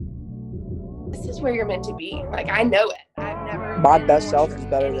this is where you're meant to be. Like, I know it. I've never. My best self is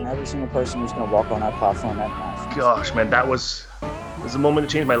better than every single person who's going to walk on that platform that night. Gosh, man, that was a moment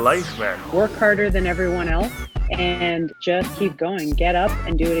to change my life, man. Work harder than everyone else and just keep going. Get up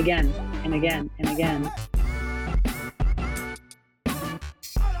and do it again and again and again.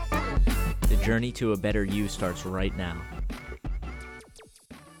 The journey to a better you starts right now.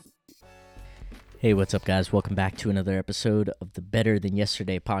 Hey, what's up, guys? Welcome back to another episode of the Better Than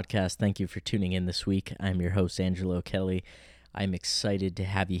Yesterday podcast. Thank you for tuning in this week. I'm your host, Angelo Kelly. I'm excited to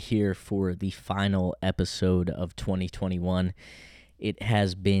have you here for the final episode of 2021. It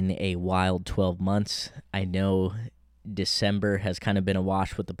has been a wild 12 months. I know December has kind of been a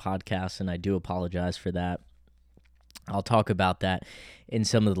wash with the podcast, and I do apologize for that. I'll talk about that in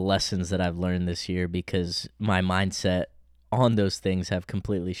some of the lessons that I've learned this year because my mindset on those things have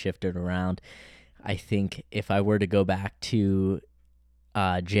completely shifted around. I think if I were to go back to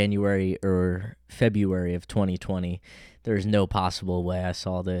January or February of 2020, there's no possible way I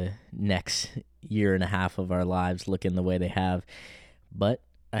saw the next year and a half of our lives looking the way they have. But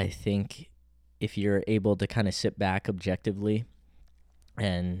I think if you're able to kind of sit back objectively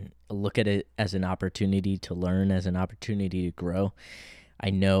and look at it as an opportunity to learn, as an opportunity to grow, I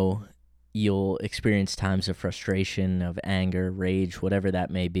know you'll experience times of frustration, of anger, rage, whatever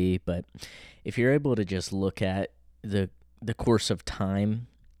that may be. But if you're able to just look at the course of time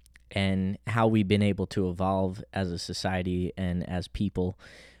and how we've been able to evolve as a society and as people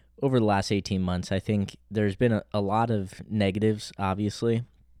over the last 18 months, I think there's been a lot of negatives, obviously,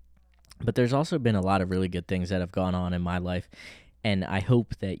 but there's also been a lot of really good things that have gone on in my life. And I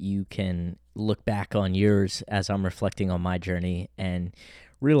hope that you can look back on yours as I'm reflecting on my journey and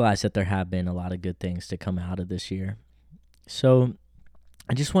realize that there have been a lot of good things to come out of this year. So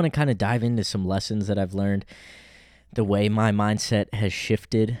I just want to kind of dive into some lessons that I've learned, the way my mindset has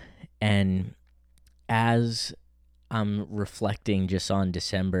shifted. And as I'm reflecting just on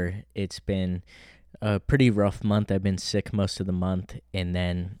December, it's been a pretty rough month. I've been sick most of the month and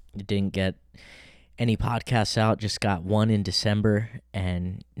then didn't get any podcasts out, just got one in December.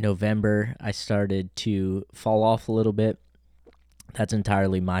 And November, I started to fall off a little bit. That's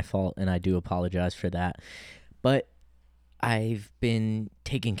entirely my fault, and I do apologize for that. But I've been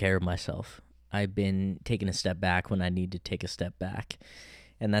taking care of myself. I've been taking a step back when I need to take a step back.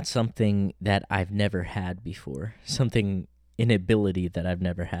 And that's something that I've never had before, an ability that I've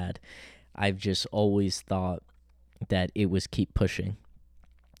never had. I've just always thought that it was keep pushing.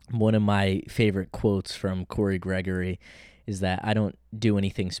 One of my favorite quotes from Corey Gregory is that I don't do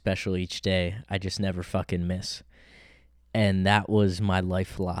anything special each day. I just never fucking miss. And that was my life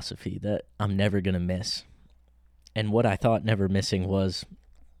philosophy, that I'm never going to miss. And what I thought never missing was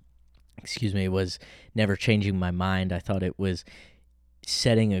never changing my mind. I thought it was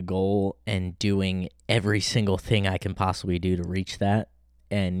setting a goal and doing every single thing I can possibly do to reach that.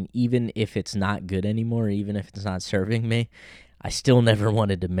 And even if it's not good anymore, even if it's not serving me, I still never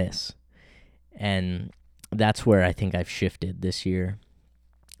wanted to miss. And that's where I think I've shifted this year,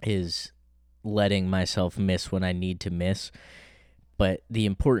 is letting myself miss when I need to miss. But the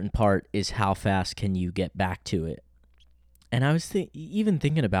important part is how fast can you get back to it. And I was even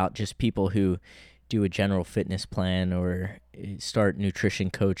thinking about just people who do a general fitness plan or start nutrition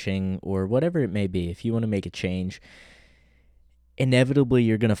coaching or whatever it may be. If you want to make a change, inevitably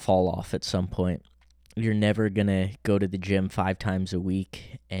you're going to fall off at some point. You're never going to go to the gym 5 times a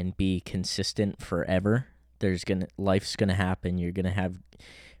week and be consistent forever. Life's going to happen. You're going to have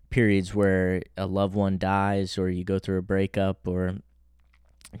periods where a loved one dies or you go through a breakup or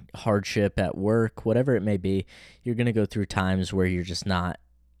hardship at work, whatever it may be. You're going to go through times where you're just not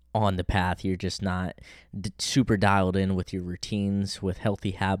on the path. You're just not super dialed in with your routines, with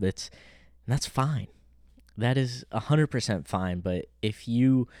healthy habits. And that's fine. That is 100% fine. But if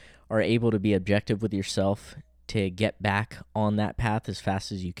you are able to be objective with yourself to get back on that path as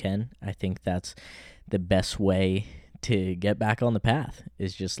fast as you can, I think that's the best way to get back on the path,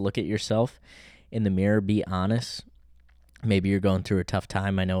 is just look at yourself in the mirror, be honest. Maybe you're going through a tough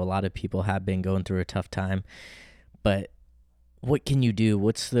time. I know a lot of people have been going through a tough time, but what can you do?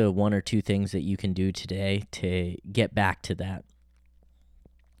 What's the 1 or 2 things that you can do today to get back to that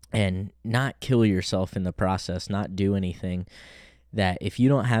and not kill yourself in the process, not do anything that if you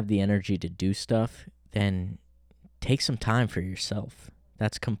don't have the energy to do stuff, then take some time for yourself.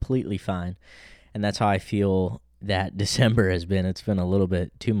 That's completely fine. And that's how I feel that December has been. It's been a little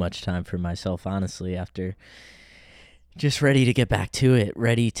bit too much time for myself, honestly, after just ready to get back to it,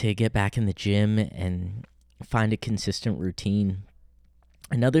 ready to get back in the gym and find a consistent routine.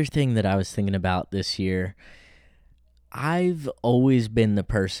 Another thing that I was thinking about this year, I've always been the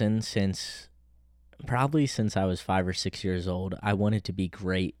person since probably since I was 5 or 6 years old, I wanted to be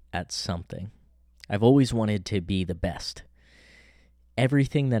great at something. I've always wanted to be the best.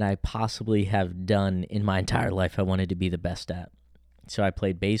 Everything that I possibly have done in my entire life, I wanted to be the best at. So I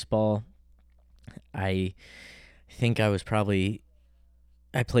played baseball. I think I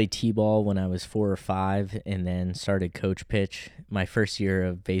played t-ball when I was 4 or 5 and then started coach pitch. My first year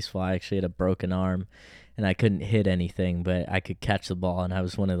of baseball, I actually had a broken arm and I couldn't hit anything, but I could catch the ball, and I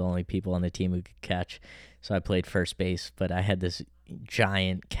was one of the only people on the team who could catch. So I played first base, but I had this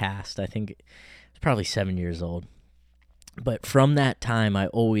giant cast. I think I was probably 7 years old. But from that time, I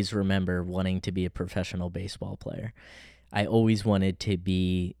always remember wanting to be a professional baseball player. I always wanted to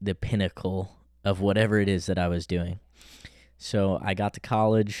be the pinnacle of whatever it is that I was doing. So I got to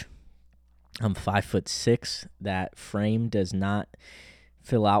college. I'm 5'6". That frame does not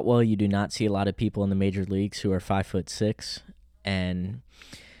fill out well. You do not see a lot of people in the major leagues who are 5'6". And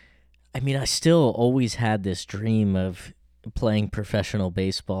I mean, I still always had this dream of playing professional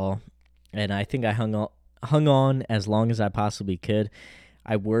baseball. And I think I hung on as long as I possibly could.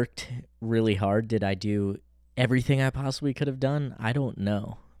 I worked really hard. Did I do everything I possibly could have done? I don't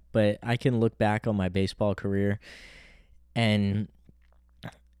know. But I can look back on my baseball career and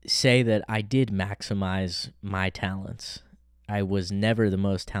say that I did maximize my talents. I was never the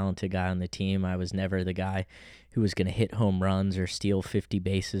most talented guy on the team. I was never the guy who was going to hit home runs or steal 50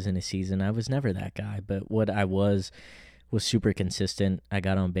 bases in a season. I was never that guy. But what I was super consistent. I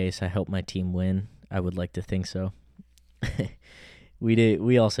got on base. I helped my team win. I would like to think so.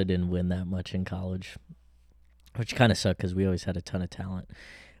 We also didn't win that much in college, which kind of sucked because we always had a ton of talent.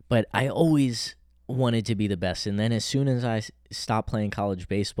 But I always wanted to be the best. And then as soon as I stopped playing college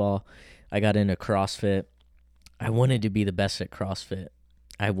baseball, I got into CrossFit. I wanted to be the best at CrossFit.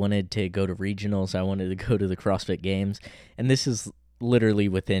 I wanted to go to regionals. I wanted to go to the CrossFit Games. And this is literally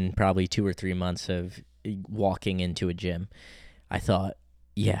within probably 2 or 3 months of walking into a gym. I thought,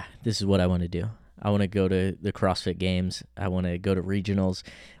 yeah, this is what I want to do. I want to go to the CrossFit Games. I want to go to regionals.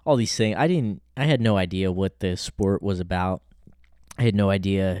 All these things. I had no idea what the sport was about. I had no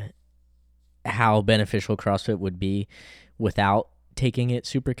idea how beneficial CrossFit would be without taking it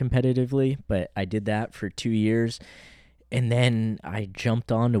super competitively, but I did that for 2 years. And then I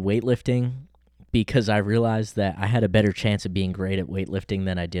jumped on to weightlifting because I realized that I had a better chance of being great at weightlifting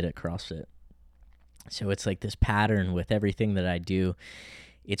than I did at CrossFit. So it's like this pattern with everything that I do.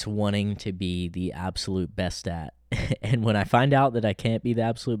 It's wanting to be the absolute best at. And when I find out that I can't be the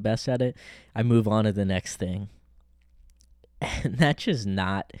absolute best at it, I move on to the next thing. And that's just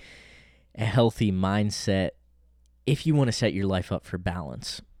not a healthy mindset if you want to set your life up for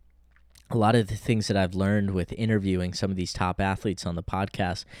balance. A lot of the things that I've learned with interviewing some of these top athletes on the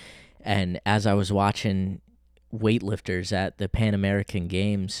podcast, and as I was watching weightlifters at the Pan American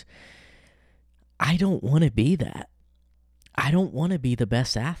Games, I don't want to be that. I don't want to be the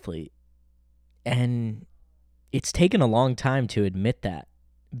best athlete. And it's taken a long time to admit that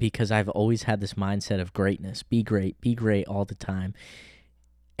because I've always had this mindset of greatness. Be great all the time.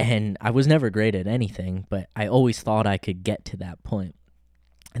 And I was never great at anything, but I always thought I could get to that point.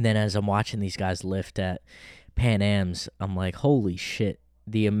 And then as I'm watching these guys lift at Pan Ams, I'm like, holy shit,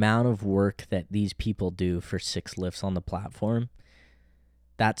 the amount of work that these people do for 6 lifts on the platform,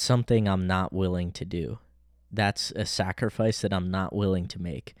 that's something I'm not willing to do. That's a sacrifice that I'm not willing to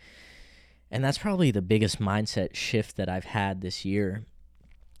make. And that's probably the biggest mindset shift that I've had this year,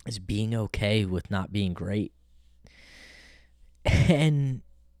 is being okay with not being great. And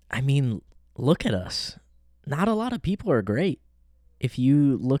I mean, look at us. Not a lot of people are great. If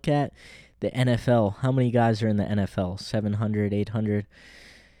you look at the NFL, how many guys are in the NFL? 700, 800,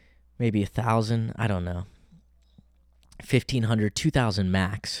 maybe 1,000? I don't know. 1,500, 2,000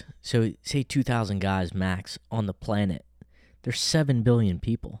 max. So say 2,000 guys max on the planet. There's 7 billion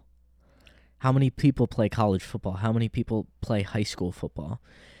people. How many people play college football? How many people play high school football?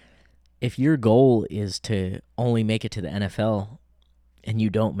 If your goal is to only make it to the NFL and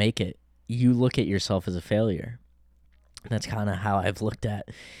you don't make it, you look at yourself as a failure. That's kind of how I've looked at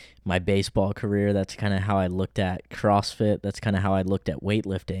my baseball career. That's kind of how I looked at CrossFit. That's kind of how I looked at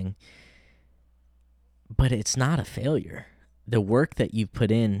weightlifting. But it's not a failure. The work that you've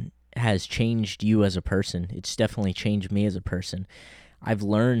put in has changed you as a person. It's definitely changed me as a person. I've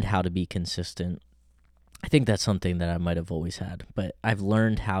learned how to be consistent. I think that's something that I might have always had, but I've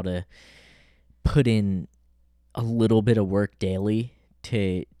learned how to put in a little bit of work daily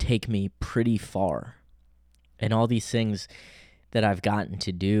to take me pretty far. And all these things that I've gotten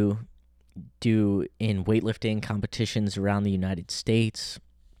to do in weightlifting competitions around the United States.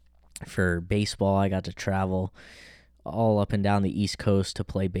 For baseball, I got to travel all up and down the East Coast to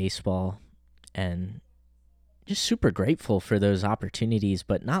play baseball. and just super grateful for those opportunities,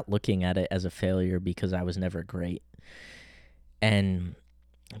 but not looking at it as a failure because I was never great. And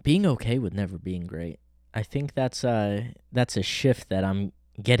being okay with never being great. I think that's a shift that I'm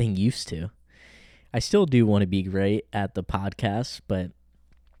getting used to. I still do want to be great at the podcast, but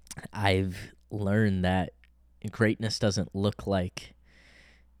I've learned that greatness doesn't look like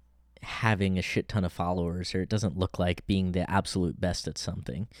having a shit ton of followers, or it doesn't look like being the absolute best at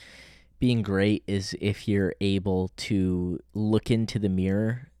something. Being great is if you're able to look into the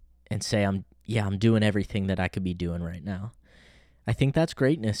mirror and say, I'm doing everything that I could be doing right now. I think that's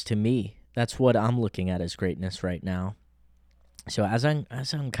greatness to me. That's what I'm looking at as greatness right now. So as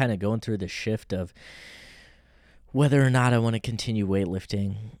I'm kind of going through the shift of whether or not I want to continue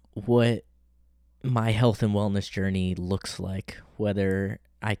weightlifting, what my health and wellness journey looks like, whether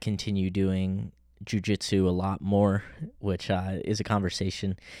I continue doing jiu-jitsu a lot more, which is a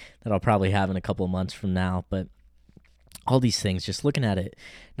conversation that I'll probably have in a couple of months from now. But all these things, just looking at it,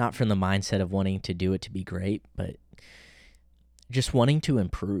 not from the mindset of wanting to do it to be great, but just wanting to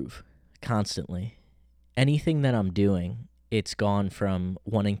improve constantly. Anything that I'm doing, it's gone from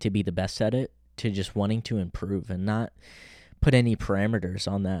wanting to be the best at it to just wanting to improve and not put any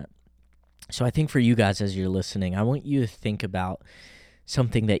parameters on that. So I think for you guys as you're listening, I want you to think about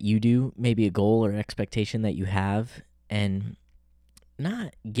something that you do, maybe a goal or expectation that you have, and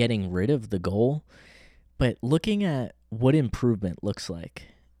not getting rid of the goal, but looking at what improvement looks like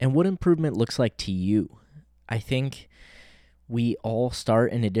and what improvement looks like to you. I think we all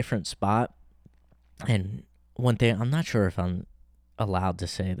start in a different spot. And one thing, I'm not sure if I'm allowed to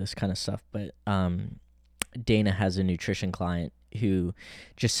say this kind of stuff, but Dana has a nutrition client who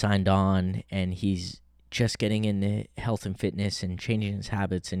just signed on, and he's just getting into health and fitness and changing his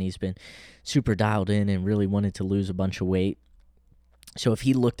habits, and he's been super dialed in and really wanted to lose a bunch of weight. So if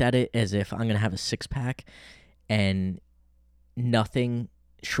he looked at it as if I'm going to have a six-pack and nothing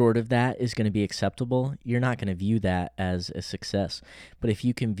short of that is going to be acceptable, you're not going to view that as a success. But if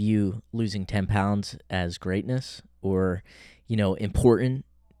you can view losing 10 pounds as greatness or, important,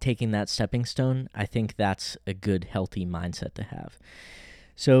 taking that stepping stone, I think that's a good, healthy mindset to have.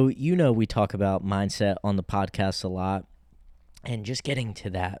 So, we talk about mindset on the podcast a lot, and just getting to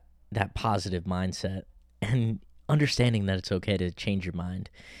that positive mindset and understanding that it's okay to change your mind.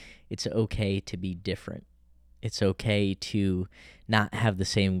 It's okay to be different. It's okay to not have the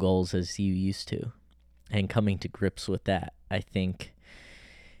same goals as you used to. And coming to grips with that, I think,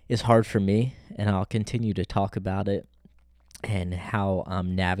 is hard for me, and I'll continue to talk about it and how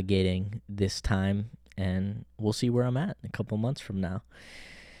I'm navigating this time, and we'll see where I'm at in a couple months from now.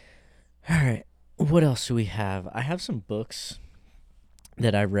 All right, what else do we have? I have some books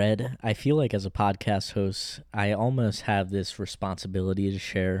that I read. I feel like as a podcast host, I almost have this responsibility to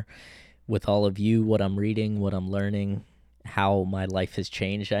share with all of you what I'm reading, what I'm learning, how my life has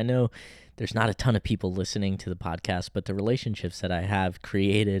changed. I know there's not a ton of people listening to the podcast, but the relationships that I have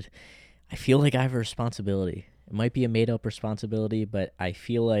created, I feel like I have a responsibility. It might be a made-up responsibility, but I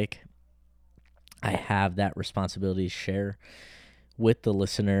feel like I have that responsibility to share with the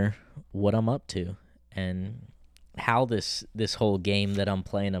listener what I'm up to and how this whole game that I'm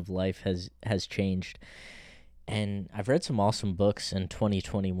playing of life has changed. And I've read some awesome books in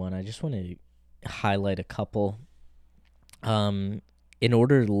 2021. I just want to highlight a couple. In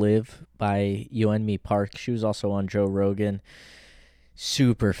Order to Live by Yeonmi Park. She was also on Joe Rogan.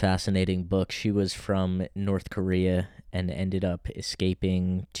 Super fascinating book. She was from North Korea and ended up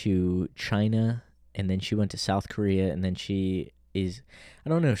escaping to China, and then she went to South Korea, and then I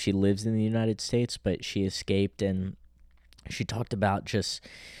don't know if she lives in the United States, but she escaped, and she talked about just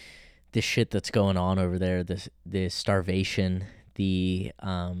the shit that's going on over there, the starvation, the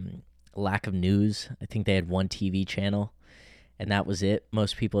lack of news. I think they had one TV channel, and that was it.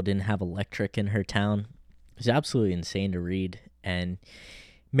 Most people didn't have electric in her town. It was absolutely insane to read, and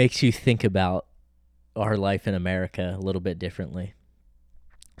makes you think about our life in America a little bit differently.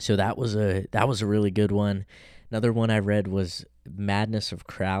 So that was a really good one. Another one I read was Madness of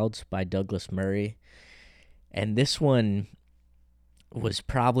Crowds by Douglas Murray. And this one was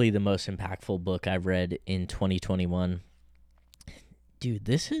probably the most impactful book I've read in 2021. Dude,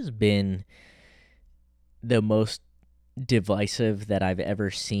 this has been the most divisive that I've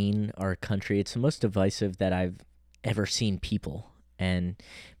ever seen our country. It's the most divisive that I've ever seen people. And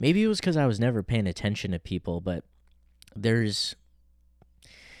maybe it was because I was never paying attention to people, but there's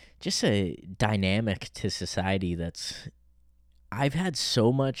just a dynamic to society I've had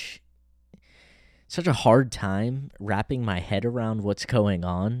such a hard time wrapping my head around what's going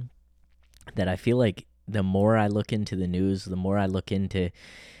on that I feel like the more I look into the news, the more I look into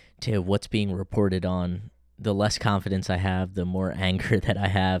to what's being reported on, the less confidence I have, the more anger that I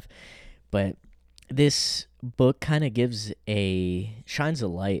have. But this book kind of shines a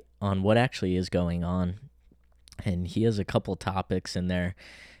light on what actually is going on. And he has a couple topics in there.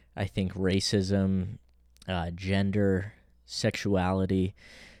 I think racism, gender, sexuality.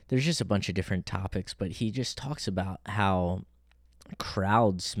 There's just a bunch of different topics, but he just talks about how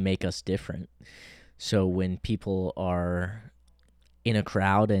crowds make us different. So when people are in a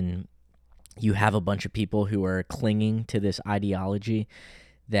crowd and you have a bunch of people who are clinging to this ideology,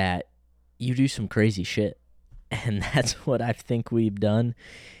 that you do some crazy shit. And that's what I think we've done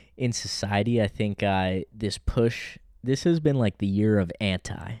in society. I think this has been like the year of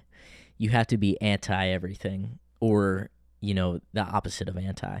anti. You have to be anti everything, or, the opposite of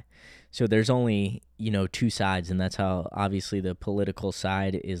anti. So there's only, two sides, and that's how obviously the political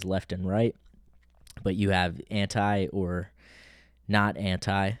side is left and right. But you have anti or not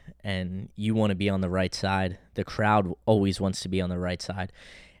anti, and you want to be on the right side. The crowd always wants to be on the right side.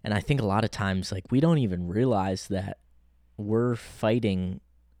 And I think a lot of times, we don't even realize that we're fighting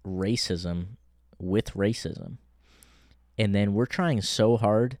racism with racism. And then we're trying so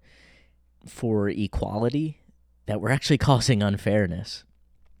hard for equality that we're actually causing unfairness.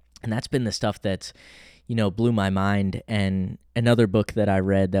 And that's been the stuff that's, blew my mind. And another book that I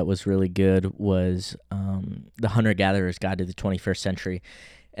read that was really good was The Hunter-Gatherer's Guide to the 21st Century.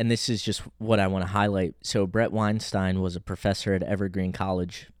 And this is just what I want to highlight. So Brett Weinstein was a professor at Evergreen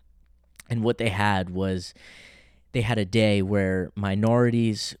College. And what they had was they had a day where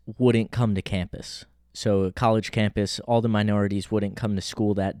minorities wouldn't come to campus. So college campus, all the minorities wouldn't come to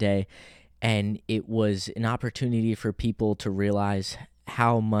school that day. And it was an opportunity for people to realize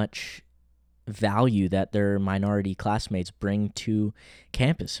how much value that their minority classmates bring to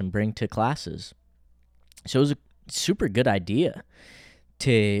campus and bring to classes. So it was a super good idea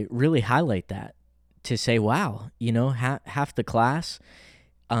to really highlight that, to say, wow, half the class,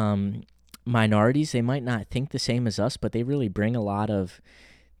 minorities, they might not think the same as us, but they really bring a lot of,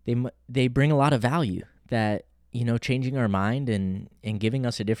 they bring a lot of value that, changing our mind and giving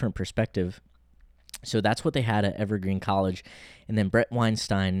us a different perspective. So that's what they had at Evergreen College. And then Brett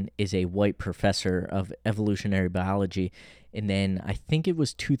Weinstein is a white professor of evolutionary biology. And then I think it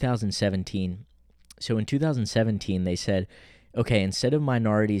was 2017. So in 2017, they said, okay, instead of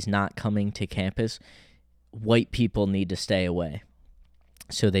minorities not coming to campus, white people need to stay away.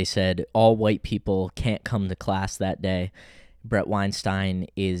 So they said all white people can't come to class that day. Brett Weinstein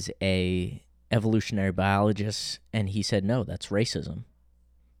is a evolutionary biologist, and he said, no, that's racism.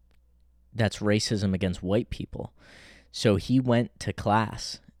 That's racism against white people. So he went to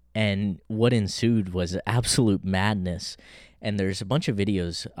class, and what ensued was absolute madness. And there's a bunch of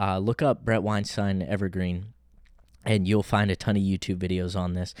videos. Look up Brett Weinstein Evergreen, and you'll find a ton of YouTube videos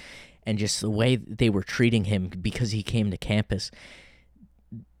on this. And just the way they were treating him because he came to campus,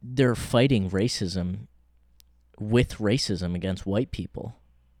 they're fighting racism with racism against white people.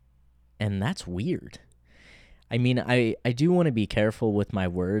 And that's weird. I mean, I do want to be careful with my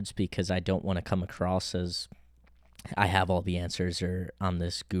words because I don't want to come across as I have all the answers or I'm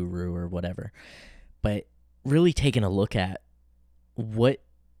this guru or whatever. But really taking a look at what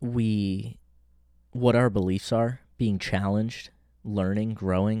our beliefs are, being challenged, learning,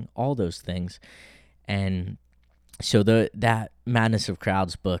 growing, all those things. And so that Madness of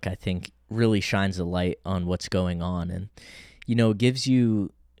Crowds book, I think, really shines a light on what's going on and, gives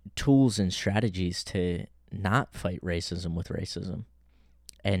you tools and strategies to not fight racism with racism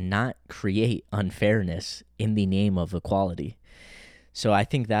and not create unfairness in the name of equality. So I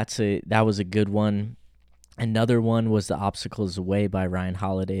think that was a good one. Another one was The Obstacles Away by Ryan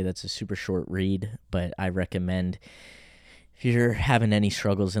Holiday. That's a super short read, but I recommend if you're having any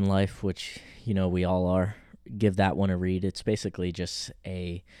struggles in life, which, we all are, give that one a read. It's basically just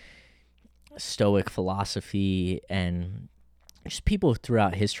a Stoic philosophy and just people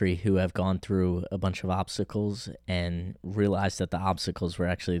throughout history who have gone through a bunch of obstacles and realized that the obstacles were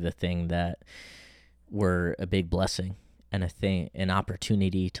actually the thing that were a big blessing and an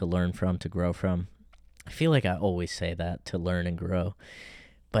opportunity to learn from, to grow from. I feel like I always say that, to learn and grow.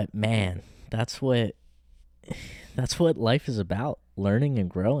 But man, that's what life is about, learning and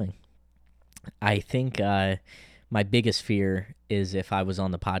growing. I think my biggest fear is if I was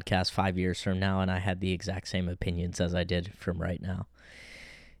on the podcast 5 years from now and I had the exact same opinions as I did from right now.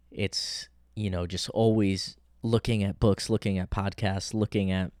 It's, just always looking at books, looking at podcasts,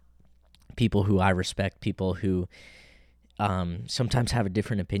 looking at people who I respect, people who sometimes have a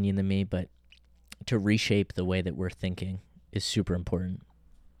different opinion than me, but to reshape the way that we're thinking is super important.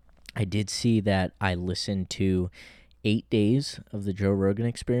 I did see that I listened to 8 days of the Joe Rogan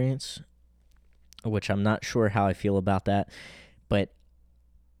Experience, which I'm not sure how I feel about that, but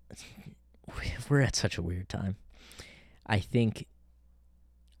we're at such a weird time. I think,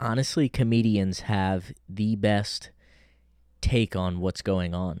 honestly, comedians have the best take on what's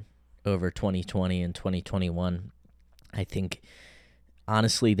going on over 2020 and 2021. I think,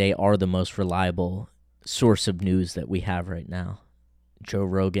 honestly, they are the most reliable source of news that we have right now. Joe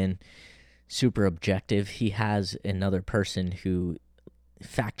Rogan, super objective. He has another person who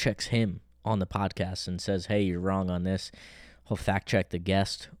fact checks him on the podcast and says, hey, you're wrong on this. He'll fact check the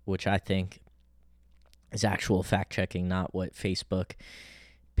guest, which I think is actual fact checking, not what Facebook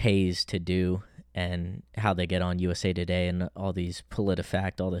pays to do and how they get on USA Today and all these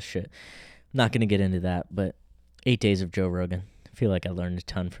PolitiFact, all this shit. I'm not going to get into that, but 8 days of Joe Rogan. I feel like I learned a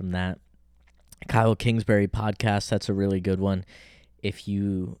ton from that. Kyle Kingsbury podcast, that's a really good one. If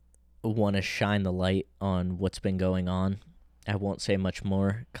you want to shine the light on what's been going on, I won't say much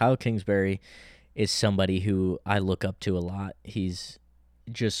more. Kyle Kingsbury is somebody who I look up to a lot. He's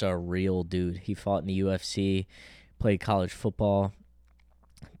just a real dude. He fought in the UFC, played college football,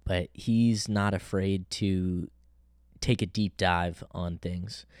 but he's not afraid to take a deep dive on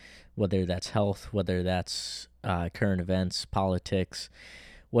things, whether that's health, whether that's current events, politics,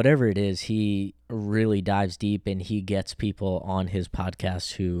 whatever it is. He really dives deep, and he gets people on his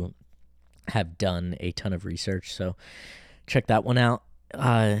podcast who have done a ton of research. So check that one out.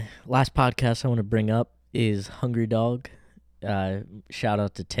 Last podcast I want to bring up is Hungry Dog. Shout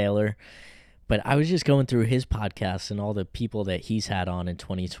out to Taylor. But I was just going through his podcast and all the people that he's had on in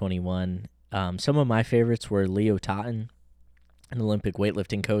 2021. Some of my favorites were Leo Totten, an Olympic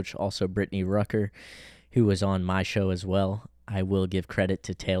weightlifting coach, also Brittany Rucker, who was on my show as well. I will give credit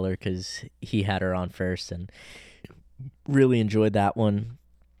to Taylor because he had her on first and really enjoyed that one.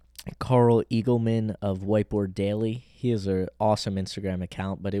 Carl Eagleman of Whiteboard Daily. He has an awesome Instagram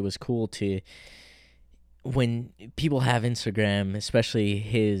account, but it was cool to, when people have Instagram, especially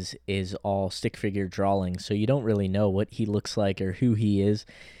his is all stick figure drawing, so you don't really know what he looks like or who he is.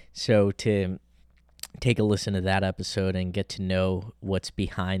 So to take a listen to that episode and get to know what's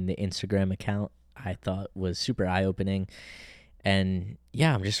behind the Instagram account, I thought was super eye-opening. And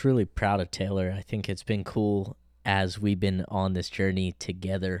yeah, I'm just really proud of Taylor. I think it's been cool as we've been on this journey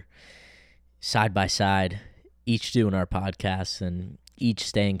together, side by side, each doing our podcasts and each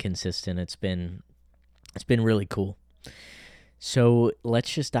staying consistent. It's been really cool. So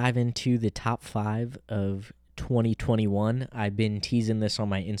let's just dive into the top 5 of 2021. I've been teasing this on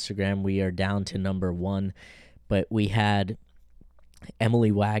my Instagram. We are down to number 1, but we had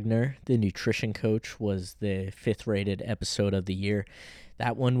Emily Wagner, the nutrition coach, was the 5th rated episode of the year.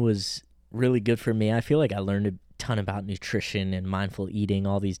 That one was really good for me. I feel like I learned a ton about nutrition and mindful eating,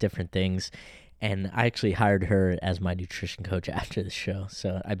 all these different things. And I actually hired her as my nutrition coach after the show.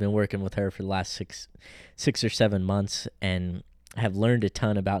 So I've been working with her for the last six or 7 months and have learned a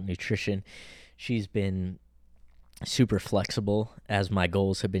ton about nutrition. She's been super flexible as my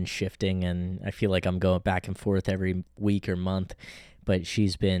goals have been shifting, and I feel like I'm going back and forth every week or month, but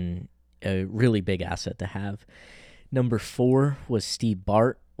she's been a really big asset to have. Number 4 was Steve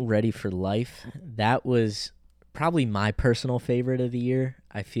Bart, Ready for Life. That was probably my personal favorite of the year.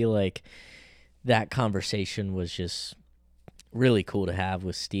 I feel like that conversation was just really cool to have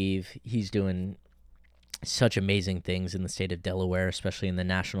with Steve. He's doing such amazing things in the state of Delaware, especially in the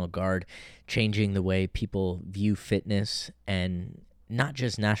National Guard, changing the way people view fitness, and not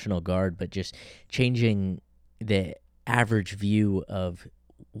just National Guard, but just changing the average view of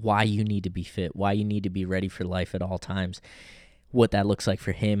why you need to be fit, why you need to be ready for life at all times, what that looks like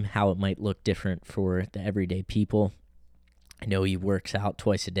for him, how it might look different for the everyday people. I know he works out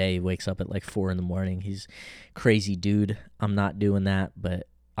twice a day. He wakes up at like 4 a.m. He's a crazy dude. I'm not doing that, but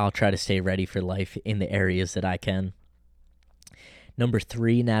I'll try to stay ready for life in the areas that I can. Number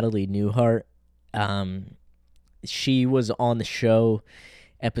 3, Natalie Newhart. She was on the show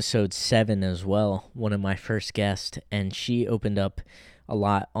episode 7 as well, one of my first guests, and she opened up a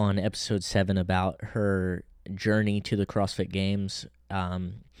lot on episode 7 about her journey to the CrossFit Games,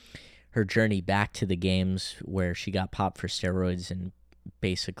 her journey back to the games where she got popped for steroids and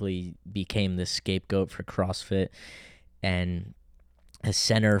basically became the scapegoat for CrossFit and a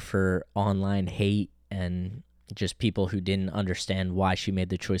center for online hate and just people who didn't understand why she made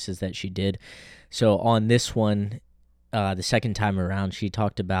the choices that she did. So on this one, the second time around, she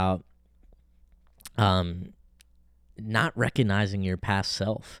talked about not recognizing your past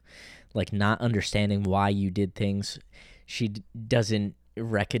self, like not understanding why you did things. She doesn't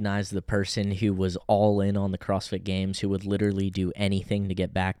recognize the person who was all in on the CrossFit Games, who would literally do anything to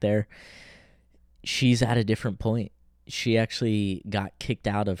get back there. She's at a different point. she actually got kicked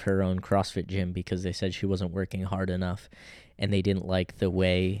out of her own CrossFit gym because they said she wasn't working hard enough, and they didn't like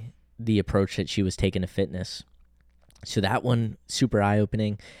the approach that she was taking to fitness. So that one, super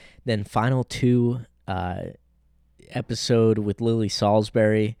eye-opening. Then final two, episode with Lily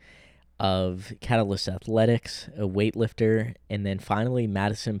Salisbury of Catalyst Athletics, a weightlifter, and then finally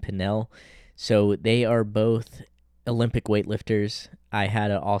Madison Pinnell. So they are both Olympic weightlifters. I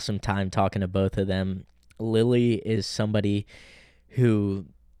had an awesome time talking to both of them. Lily is somebody who,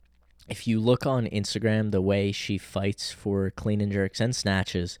 if you look on Instagram, the way she fights for clean and jerks and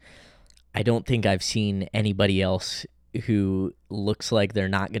snatches, I don't think I've seen anybody else who looks like they're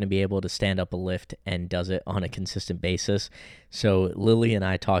not going to be able to stand up a lift and does it on a consistent basis. So Lily and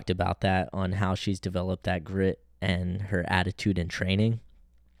I talked about that, on how she's developed that grit and her attitude in training.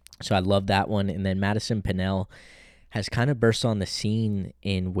 So I love that one. And then Madison Pinnell has kind of burst on the scene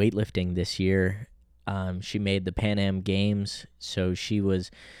in weightlifting this year. She made the Pan Am Games, so she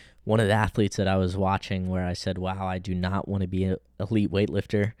was one of the athletes that I was watching where I said, wow, I do not want to be an elite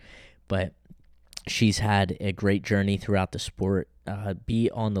weightlifter, but she's had a great journey throughout the sport. Be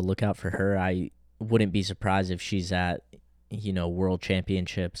on the lookout for her. I wouldn't be surprised if she's at, world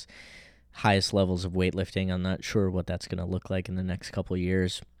championships, highest levels of weightlifting. I'm not sure what that's going to look like in the next couple of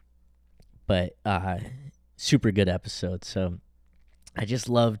years, but super good episode. So I just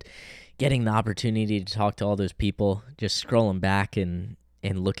loved getting the opportunity to talk to all those people, just scrolling back and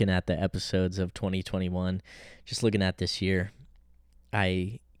looking at the episodes of 2021, just looking at this year.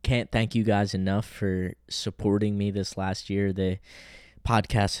 I can't thank you guys enough for supporting me this last year. The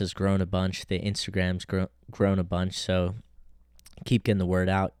podcast has grown a bunch. The Instagram's grown a bunch. So keep getting the word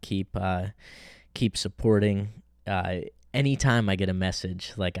out. Keep supporting. Anytime I get a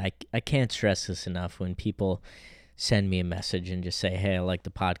message, like I can't stress this enough, when people send me a message and just say, hey, I like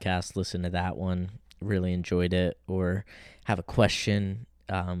the podcast, listen to that one, really enjoyed it, or have a question,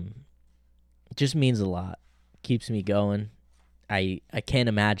 it just means a lot. Keeps me going. I can't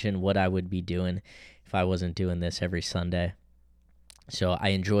imagine what I would be doing if I wasn't doing this every Sunday. So I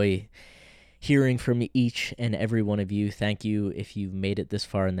enjoy hearing from each and every one of you. Thank you if you've made it this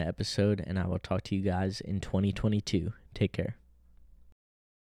far in the episode, and I will talk to you guys in 2022. Take care.